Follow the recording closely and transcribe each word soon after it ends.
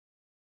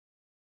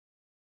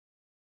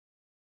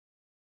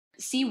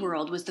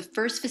SeaWorld was the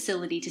first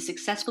facility to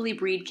successfully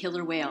breed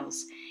killer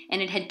whales,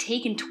 and it had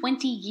taken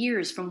 20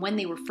 years from when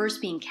they were first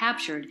being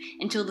captured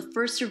until the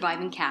first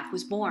surviving calf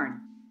was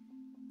born.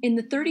 In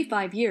the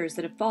 35 years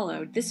that have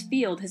followed, this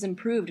field has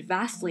improved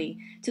vastly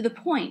to the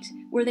point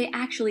where they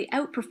actually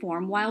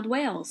outperform wild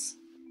whales.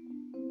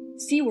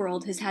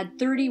 SeaWorld has had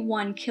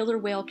 31 killer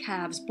whale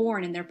calves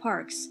born in their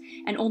parks,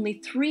 and only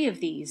 3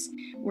 of these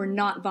were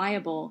not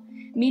viable,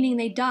 meaning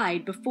they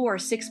died before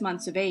 6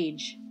 months of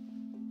age.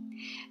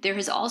 There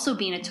has also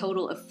been a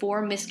total of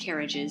 4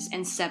 miscarriages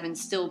and 7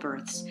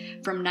 stillbirths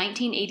from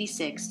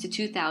 1986 to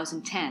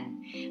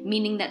 2010,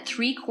 meaning that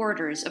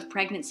 3/4 of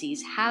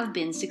pregnancies have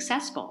been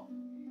successful.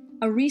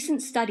 A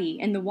recent study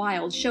in the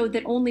wild showed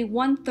that only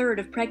 1/3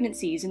 of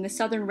pregnancies in the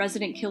southern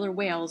resident killer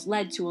whales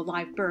led to a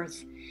live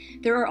birth.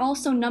 There are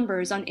also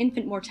numbers on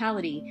infant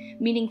mortality,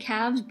 meaning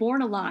calves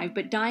born alive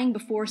but dying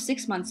before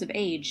 6 months of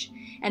age,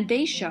 and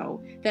they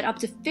show that up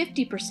to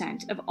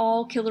 50% of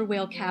all killer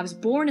whale calves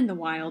born in the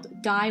wild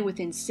die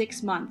within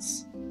 6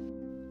 months.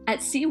 At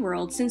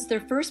SeaWorld, since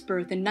their first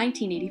birth in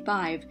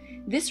 1985,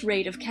 this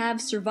rate of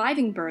calves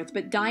surviving birth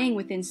but dying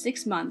within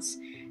 6 months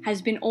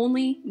has been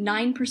only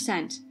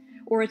 9%,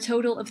 or a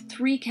total of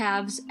 3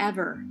 calves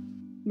ever.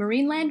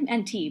 Marineland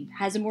Antibes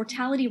has a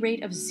mortality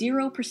rate of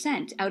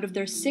 0% out of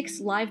their 6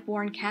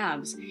 live-born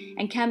calves,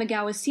 and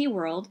Kamogawa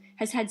SeaWorld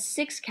has had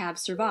 6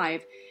 calves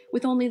survive,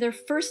 with only their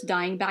first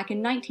dying back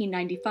in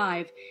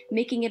 1995,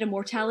 making it a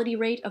mortality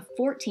rate of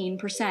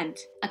 14%.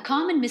 A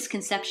common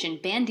misconception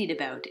bandied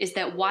about is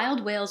that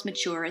wild whales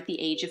mature at the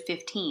age of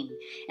 15,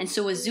 and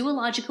so a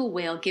zoological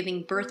whale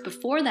giving birth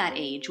before that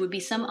age would be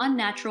some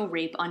unnatural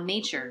rape on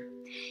nature.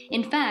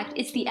 In fact,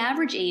 it's the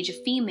average age a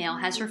female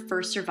has her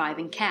first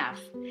surviving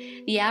calf.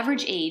 The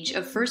average age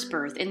of first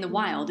birth in the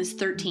wild is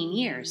 13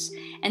 years,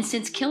 and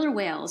since killer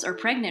whales are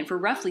pregnant for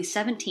roughly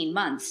 17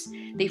 months,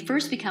 they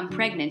first become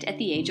pregnant at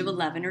the age of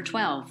 11 or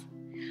 12.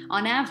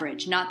 On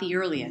average, not the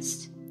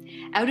earliest.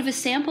 Out of a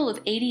sample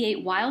of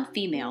 88 wild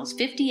females,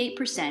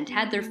 58%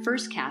 had their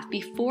first calf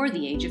before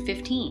the age of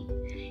 15.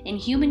 In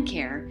human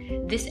care,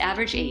 this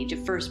average age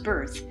of first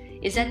birth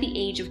is at the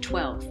age of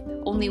 12,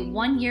 only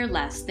 1 year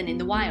less than in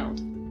the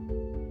wild.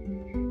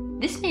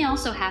 This may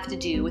also have to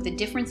do with a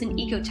difference in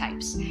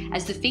ecotypes,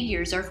 as the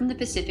figures are from the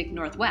Pacific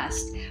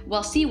Northwest,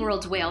 while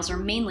SeaWorld's whales are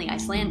mainly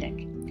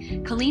Icelandic.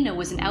 Kalina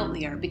was an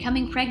outlier,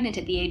 becoming pregnant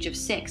at the age of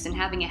 6 and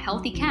having a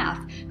healthy calf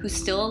who's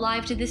still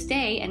alive to this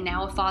day and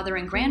now a father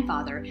and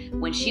grandfather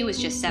when she was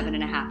just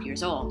 7.5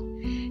 years old.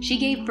 She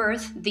gave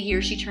birth the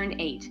year she turned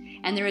 8,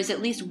 and there is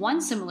at least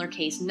one similar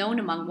case known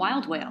among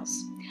wild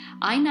whales.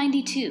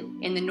 I-92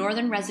 in the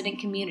northern resident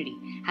community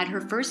had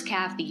her first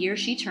calf the year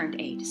she turned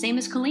 8, same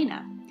as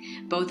Kalina.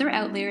 Both are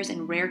outliers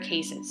and rare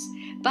cases,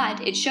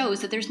 but it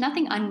shows that there's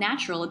nothing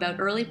unnatural about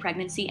early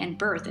pregnancy and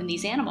birth in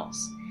these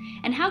animals.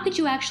 And how could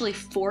you actually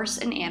force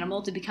an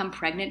animal to become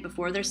pregnant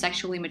before they're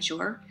sexually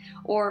mature?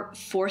 Or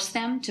force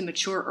them to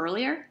mature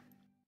earlier?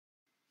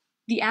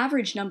 The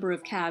average number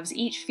of calves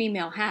each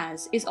female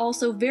has is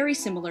also very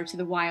similar to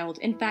the wild,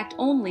 in fact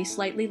only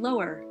slightly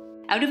lower.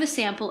 Out of a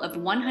sample of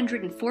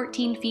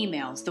 114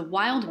 females, the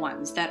wild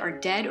ones that are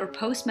dead or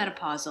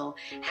postmenopausal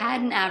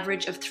had an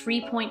average of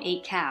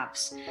 3.8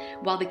 calves,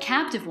 while the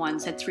captive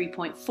ones had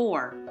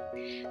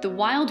 3.4. The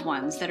wild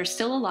ones that are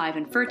still alive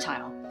and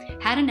fertile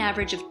had an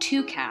average of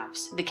 2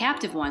 calves, the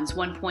captive ones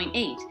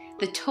 1.8,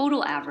 the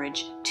total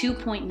average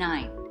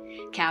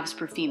 2.9 calves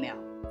per female.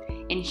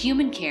 In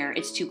human care,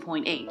 it's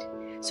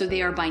 2.8, so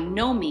they are by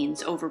no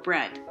means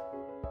overbred.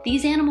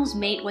 These animals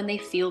mate when they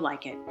feel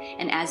like it,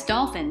 and as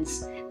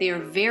dolphins, they are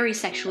very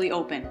sexually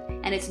open,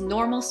 and it's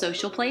normal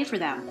social play for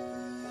them.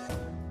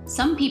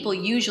 Some people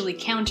usually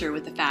counter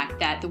with the fact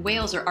that the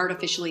whales are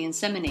artificially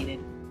inseminated.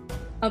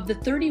 Of the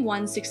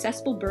 31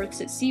 successful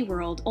births at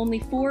SeaWorld, only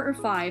 4 or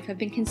 5 have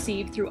been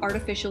conceived through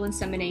artificial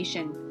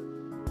insemination.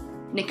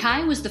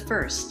 Nikai was the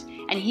first,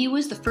 and he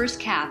was the first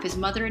calf his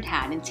mother had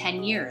had in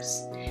 10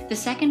 years. The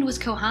second was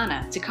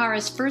Kohana,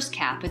 Takara's first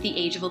calf at the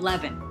age of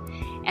 11.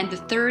 And the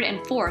third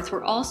and fourth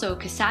were also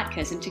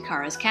Kasatkas and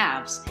Takara's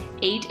calves,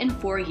 8 and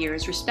 4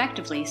 years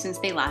respectively since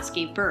they last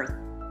gave birth.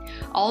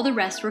 All the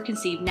rest were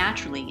conceived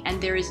naturally, and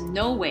there is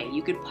no way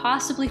you could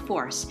possibly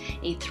force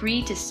a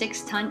 3 to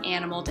 6 ton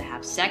animal to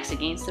have sex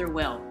against their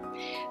will.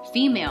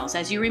 Females,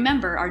 as you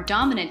remember, are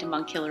dominant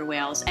among killer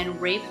whales,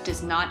 and rape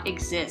does not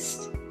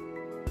exist.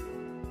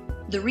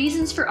 The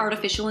reasons for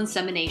artificial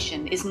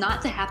insemination is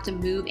not to have to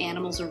move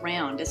animals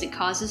around, as it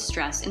causes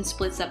stress and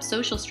splits up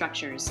social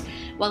structures,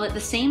 while at the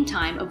same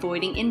time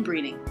avoiding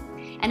inbreeding.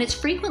 And it's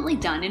frequently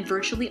done in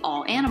virtually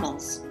all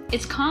animals.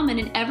 It's common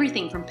in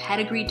everything from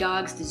pedigree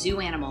dogs to zoo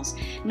animals,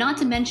 not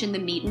to mention the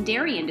meat and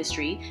dairy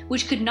industry,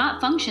 which could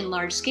not function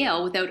large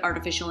scale without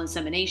artificial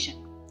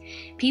insemination.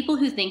 People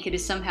who think it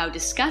is somehow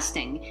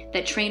disgusting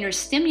that trainers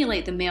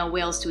stimulate the male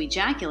whales to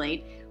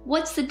ejaculate,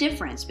 what's the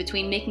difference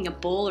between making a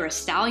bull or a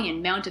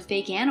stallion mount a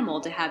fake animal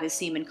to have his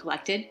semen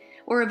collected,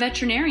 or a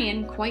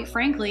veterinarian, quite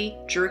frankly,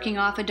 jerking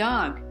off a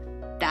dog?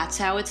 That's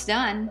how it's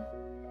done.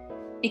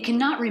 It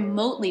cannot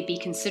remotely be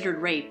considered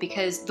rape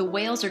because the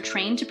whales are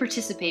trained to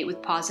participate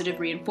with positive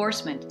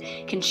reinforcement,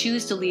 can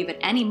choose to leave at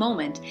any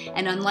moment,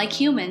 and unlike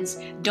humans,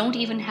 don't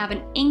even have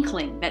an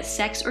inkling that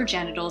sex or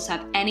genitals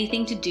have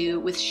anything to do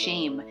with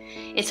shame.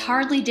 It's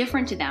hardly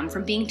different to them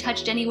from being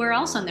touched anywhere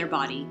else on their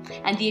body,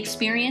 and the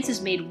experience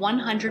is made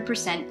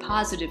 100%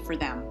 positive for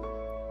them.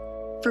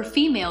 For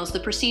females, the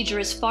procedure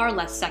is far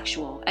less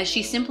sexual, as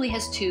she simply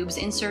has tubes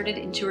inserted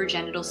into her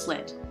genital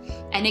slit,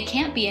 and it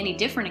can't be any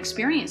different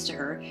experience to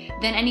her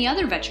than any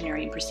other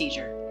veterinarian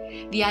procedure.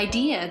 The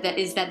idea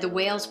is that the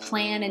whales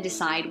plan and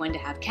decide when to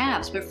have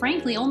calves, but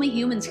frankly, only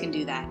humans can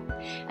do that.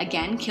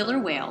 Again, killer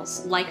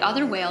whales, like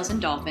other whales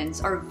and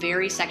dolphins, are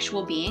very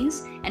sexual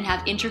beings and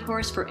have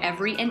intercourse for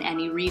every and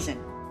any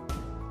reason.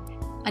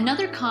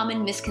 Another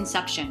common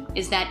misconception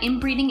is that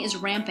inbreeding is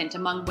rampant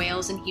among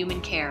whales in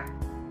human care.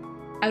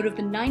 Out of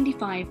the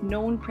 95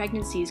 known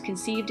pregnancies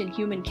conceived in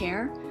human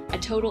care, a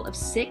total of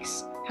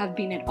 6 have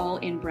been at all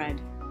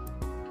inbred.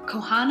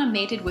 Kohana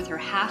mated with her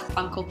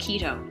half-uncle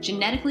Keto,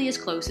 genetically as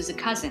close as a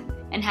cousin,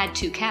 and had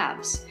 2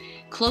 calves.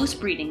 Close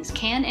breedings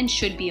can and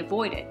should be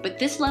avoided, but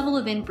this level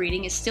of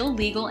inbreeding is still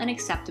legal and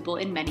acceptable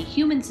in many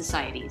human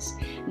societies,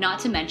 not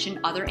to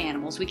mention other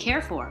animals we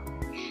care for.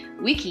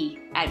 Wiki,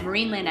 at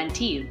Marineland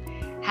Antibes,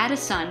 had a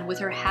son with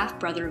her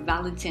half-brother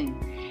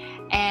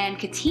Valentin, and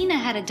Katina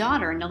had a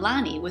daughter,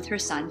 Nalani, with her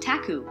son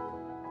Taku.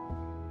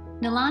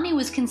 Nalani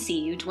was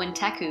conceived when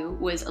Taku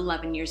was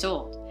 11 years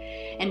old,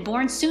 and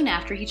born soon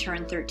after he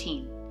turned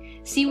 13.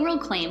 SeaWorld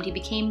claimed he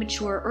became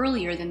mature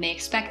earlier than they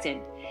expected,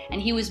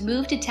 and he was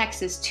moved to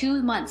Texas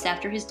 2 months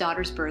after his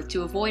daughter's birth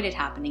to avoid it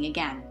happening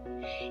again.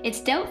 It's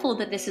doubtful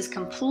that this is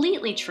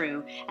completely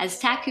true, as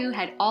Taku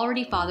had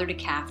already fathered a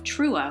calf,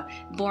 Trua,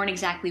 born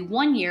exactly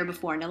 1 year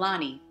before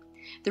Nalani.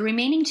 The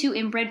remaining 2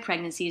 inbred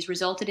pregnancies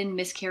resulted in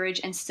miscarriage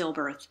and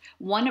stillbirth,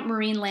 one at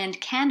Marineland,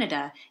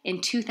 Canada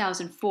in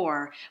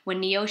 2004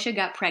 when Neosha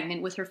got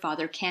pregnant with her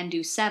father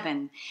Candu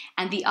 7,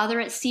 and the other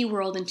at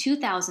SeaWorld in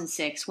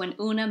 2006 when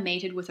Una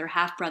mated with her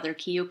half-brother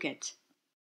Kyukit.